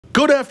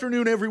Good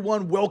afternoon,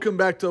 everyone. Welcome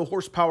back to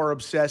Horsepower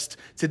Obsessed.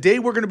 Today,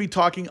 we're going to be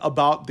talking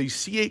about the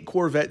C8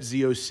 Corvette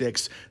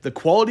Z06, the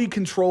quality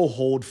control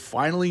hold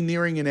finally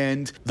nearing an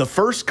end, the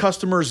first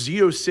customer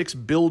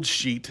Z06 build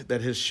sheet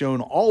that has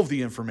shown all of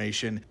the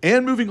information,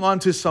 and moving on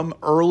to some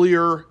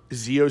earlier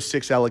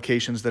Z06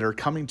 allocations that are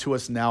coming to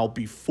us now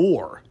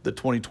before the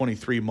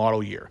 2023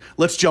 model year.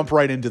 Let's jump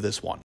right into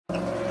this one.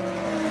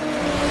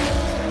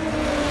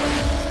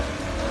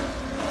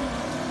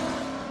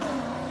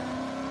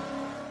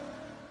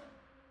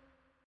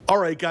 All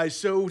right, guys,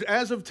 so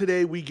as of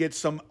today, we get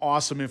some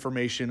awesome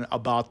information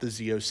about the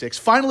Z06.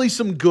 Finally,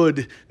 some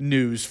good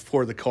news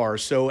for the car.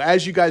 So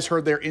as you guys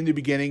heard there in the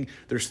beginning,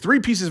 there's three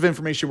pieces of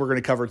information we're going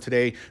to cover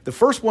today. The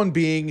first one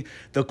being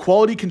the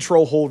quality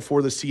control hold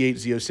for the C8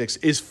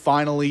 Z06 is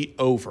finally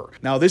over.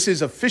 Now, this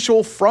is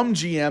official from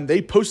GM.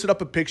 They posted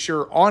up a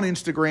picture on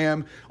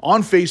Instagram,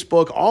 on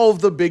Facebook, all of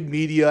the big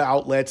media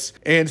outlets,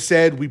 and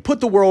said, we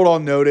put the world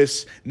on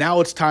notice. Now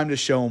it's time to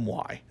show them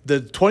why. The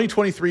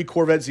 2023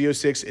 Corvette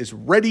Z06 is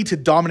ready to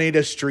dominate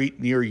a street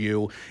near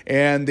you,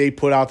 and they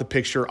put out the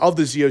picture of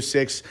the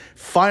Z06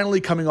 finally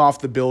coming off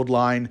the build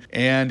line,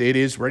 and it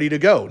is ready to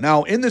go.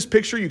 Now, in this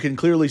picture, you can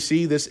clearly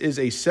see this is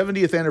a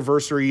 70th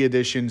anniversary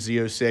edition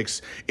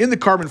Z06 in the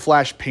carbon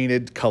flash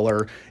painted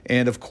color,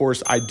 and of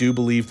course, I do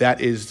believe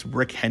that is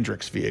Rick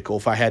Hendrick's vehicle,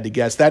 if I had to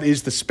guess. That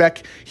is the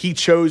spec he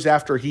chose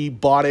after he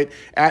bought it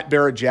at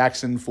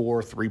Barrett-Jackson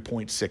for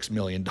 $3.6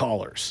 million.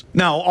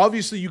 Now,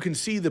 obviously, you can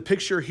see the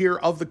picture here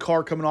of the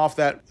car coming off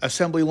that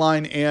assembly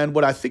line, and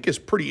what I think is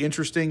pretty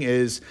interesting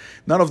is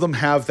none of them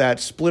have that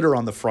splitter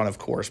on the front, of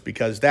course,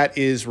 because that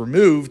is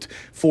removed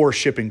for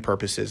shipping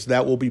purposes.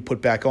 That will be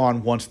put back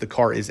on once the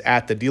car is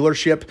at the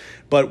dealership,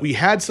 but we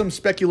had some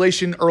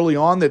speculation early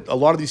on that a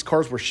lot of these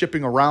cars were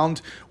shipping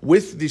around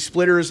with the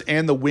splitters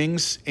and the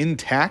wings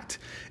intact,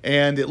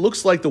 and it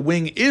looks like the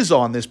wing is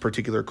on this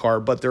particular car,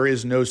 but there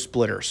is no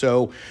splitter.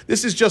 So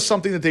this is just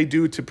something that they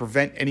do to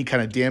prevent any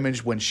kind of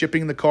damage when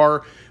shipping the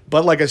car.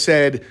 But like I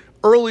said,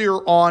 earlier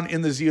on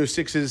in the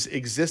Z06's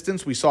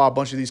existence, we saw a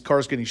bunch of these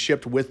cars getting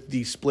shipped with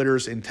the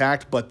splitters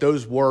intact, but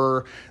those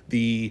were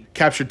the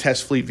captured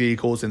test fleet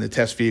vehicles and the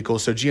test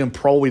vehicles, so GM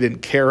probably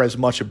didn't care as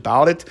much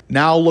about it.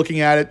 Now, looking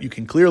at it, you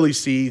can clearly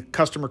see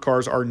customer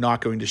cars are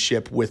not going to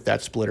ship with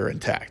that splitter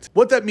intact.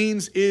 What that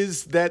means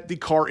is that the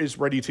car is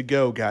ready to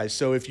go, guys.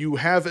 So if you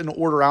have an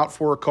order out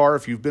for a car,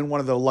 if you've been one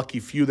of the lucky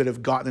few that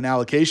have gotten an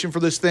allocation for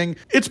this thing,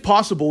 it's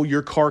possible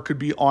your car could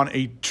be on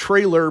a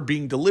trailer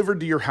being delivered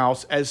to your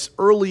house as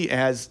early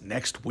as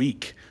next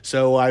week.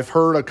 So I've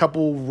heard a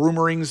couple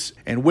rumorings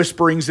and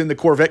whisperings in the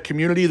Corvette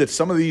community that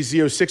some of these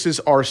Z06s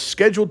are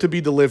scheduled to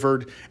be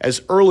delivered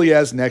as early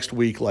as next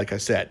week, like I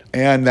said.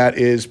 And that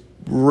is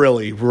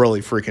really,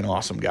 really freaking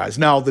awesome, guys.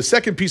 Now, the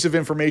second piece of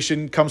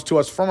information comes to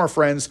us from our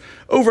friends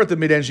over at the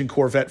Mid-Engine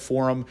Corvette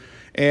forum.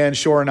 And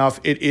sure enough,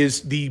 it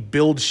is the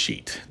build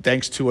sheet,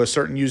 thanks to a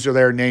certain user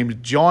there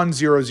named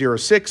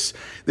John006.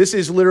 This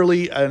is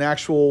literally an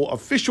actual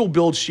official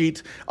build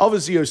sheet of a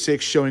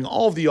Z06 showing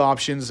all of the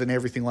options and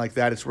everything like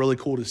that. It's really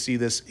cool to see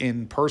this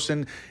in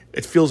person.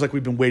 It feels like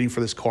we've been waiting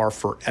for this car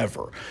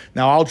forever.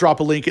 Now, I'll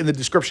drop a link in the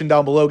description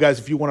down below, guys,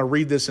 if you want to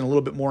read this in a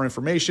little bit more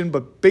information.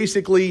 But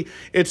basically,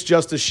 it's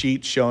just a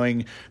sheet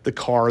showing the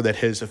car that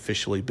has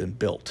officially been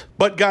built.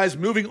 But, guys,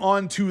 moving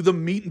on to the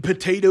meat and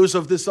potatoes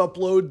of this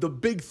upload, the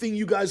big thing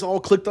you guys all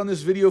clicked on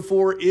this video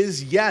for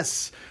is,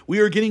 yes, we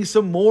are getting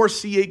some more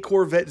C8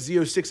 Corvette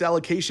Z06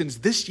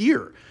 allocations this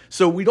year.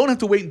 So we don't have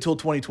to wait until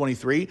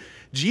 2023.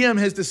 GM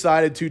has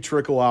decided to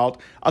trickle out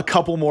a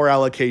couple more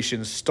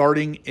allocations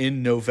starting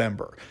in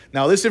November.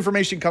 Now, this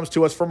information comes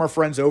to us from our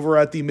friends over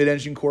at the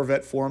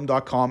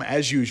midenginecorvetteforum.com.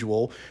 As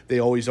usual, they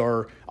always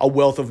are a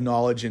wealth of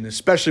knowledge, and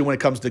especially when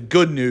it comes to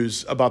good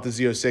news about the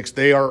Z06,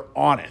 they are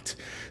on it.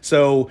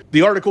 So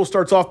the article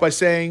starts off by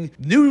saying,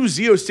 new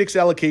Z06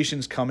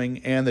 allocations coming,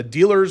 and the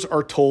dealers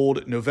are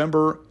told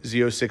November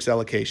Z06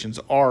 allocations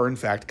are in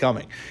fact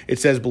coming. It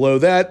says below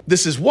that,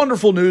 this is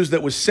wonderful news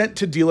that was sent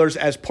to dealers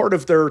as part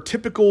of their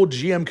typical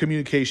GM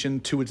communication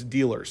to its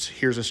dealers.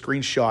 Here's a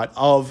screenshot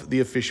of the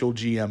official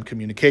GM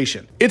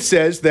communication. It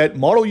says that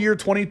model year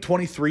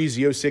 2023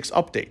 Z06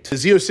 update. The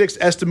Z06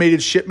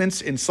 estimated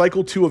shipments in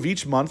cycle 2 of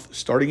each month,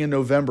 starting in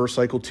November,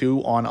 cycle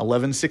 2 on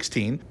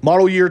 11/16.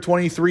 Model year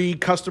 23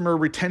 customer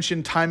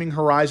retention timing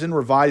horizon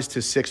revised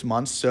to 6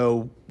 months.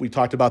 So we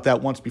talked about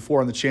that once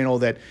before on the channel,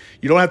 that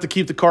you don't have to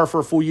keep the car for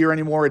a full year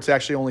anymore. It's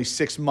actually only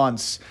 6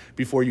 months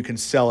before you can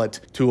sell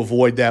it to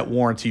avoid that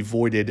warranty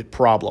voided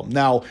problem.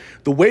 Now,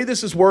 the way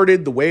this is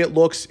worded, the way it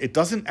looks, it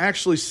doesn't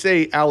actually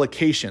say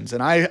allocations.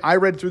 And I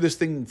read through this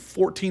thing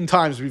 14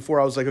 times before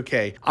I was like,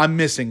 okay, I'm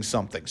missing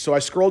something. So I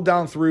scrolled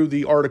down through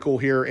the article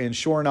here, and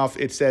sure enough,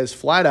 it says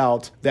flat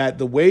out that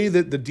the way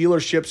that the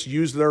dealerships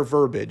use their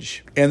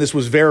verbiage, and this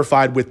was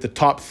verified with the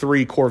top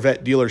 3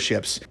 Corvette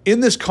dealerships,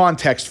 in this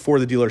context for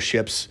the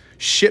dealerships,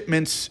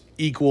 shipments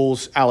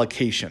equals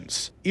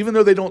allocations. Even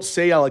though they don't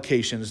say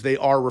allocations, they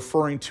are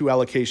referring to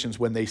allocations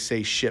when they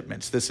say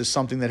shipments. This is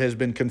something that has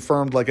been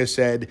confirmed, like I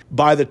said,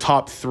 by the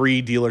top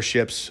 3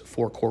 dealerships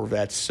for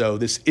Corvettes. So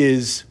this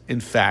is, in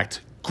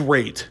fact,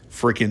 great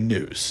freaking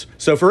news.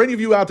 So for any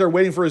of you out there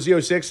waiting for a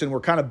Z06 and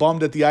we're kind of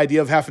bummed at the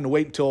idea of having to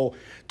wait until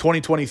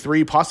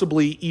 2023,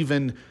 possibly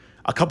even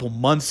a couple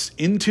months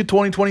into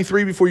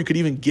 2023 before you could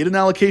even get an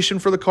allocation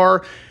for the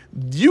car,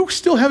 you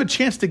still have a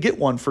chance to get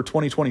one for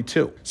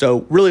 2022.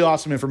 So really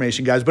awesome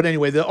information, guys. But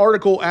anyway, the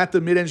article at the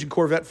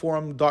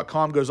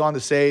midenginecorvetteforum.com goes on to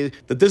say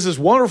that this is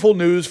wonderful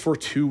news for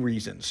two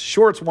reasons.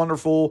 Sure, it's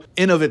wonderful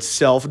in of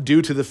itself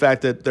due to the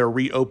fact that they're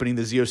reopening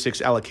the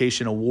Z06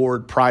 allocation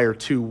award prior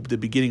to the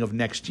beginning of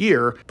next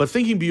year. But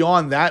thinking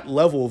beyond that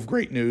level of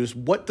great news,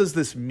 what does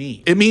this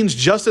mean? It means,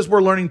 just as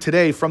we're learning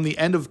today from the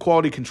end of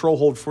quality control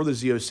hold for the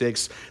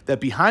Z06, that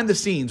behind the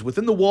scenes,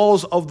 within the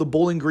walls of the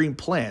Bowling Green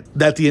plant,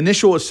 that the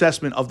initial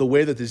assessment of the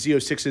way that the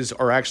Z06s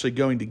are actually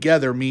going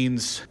together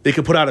means they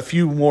could put out a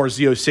few more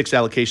Z06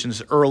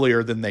 allocations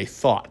earlier than they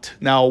thought.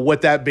 Now,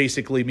 what that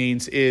basically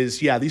means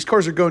is, yeah, these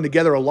cars are going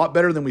together a lot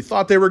better than we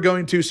thought they were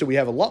going to, so we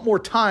have a lot more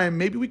time.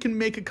 Maybe we can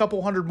make a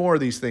couple hundred more of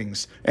these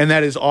things. And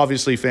that is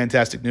obviously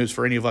fantastic news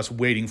for any of us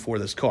waiting for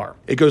this car.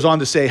 It goes on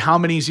to say how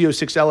many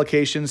Z06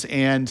 allocations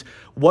and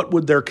what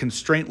would their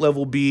constraint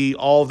level be.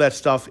 All of that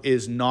stuff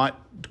is not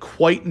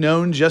quite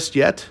known just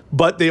yet,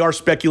 but they are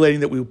speculating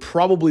that we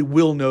probably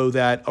will know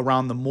that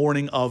around the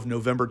morning of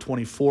November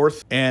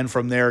 24th, and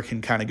from there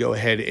can kind of go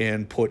ahead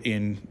and put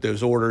in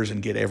those orders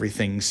and get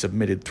everything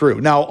submitted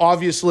through. Now,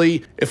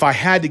 obviously, if I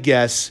had to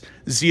guess,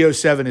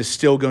 Z07 is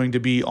still going to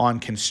be on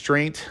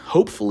constraint.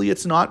 Hopefully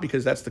it's not,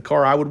 because that's the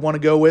car I would want to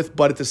go with,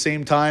 but at the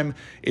same time,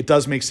 it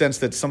does make sense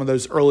that some of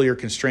those earlier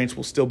constraints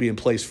will still be in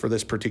place for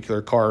this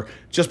particular car,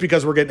 just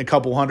because we're getting a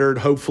couple hundred,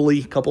 hopefully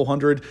a couple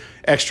hundred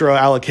extra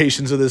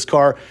allocations of this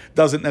car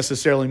doesn't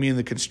necessarily mean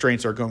the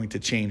constraints are going to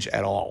change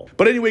at all.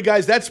 But anyway,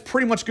 guys, that's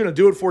pretty much going to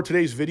do it for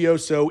today's video.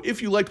 So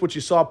if you liked what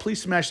you saw,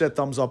 please smash that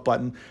thumbs up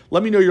button.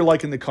 Let me know you're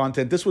liking the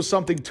content. This was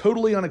something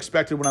totally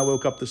unexpected when I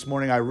woke up this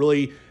morning. I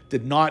really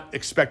did not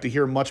expect to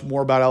hear much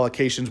more about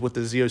allocations with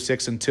the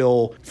Z06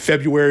 until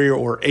February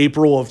or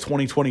April of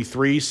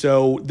 2023.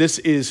 So this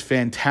is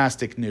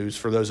fantastic news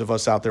for those of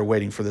us out there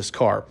waiting for this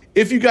car.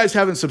 If you guys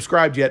haven't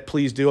subscribed yet,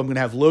 please do. I'm going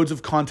to have loads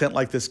of content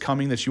like this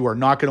coming that you are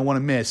not going to want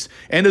to miss.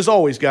 And as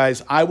always,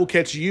 guys, I will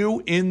catch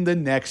you in the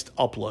next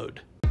upload.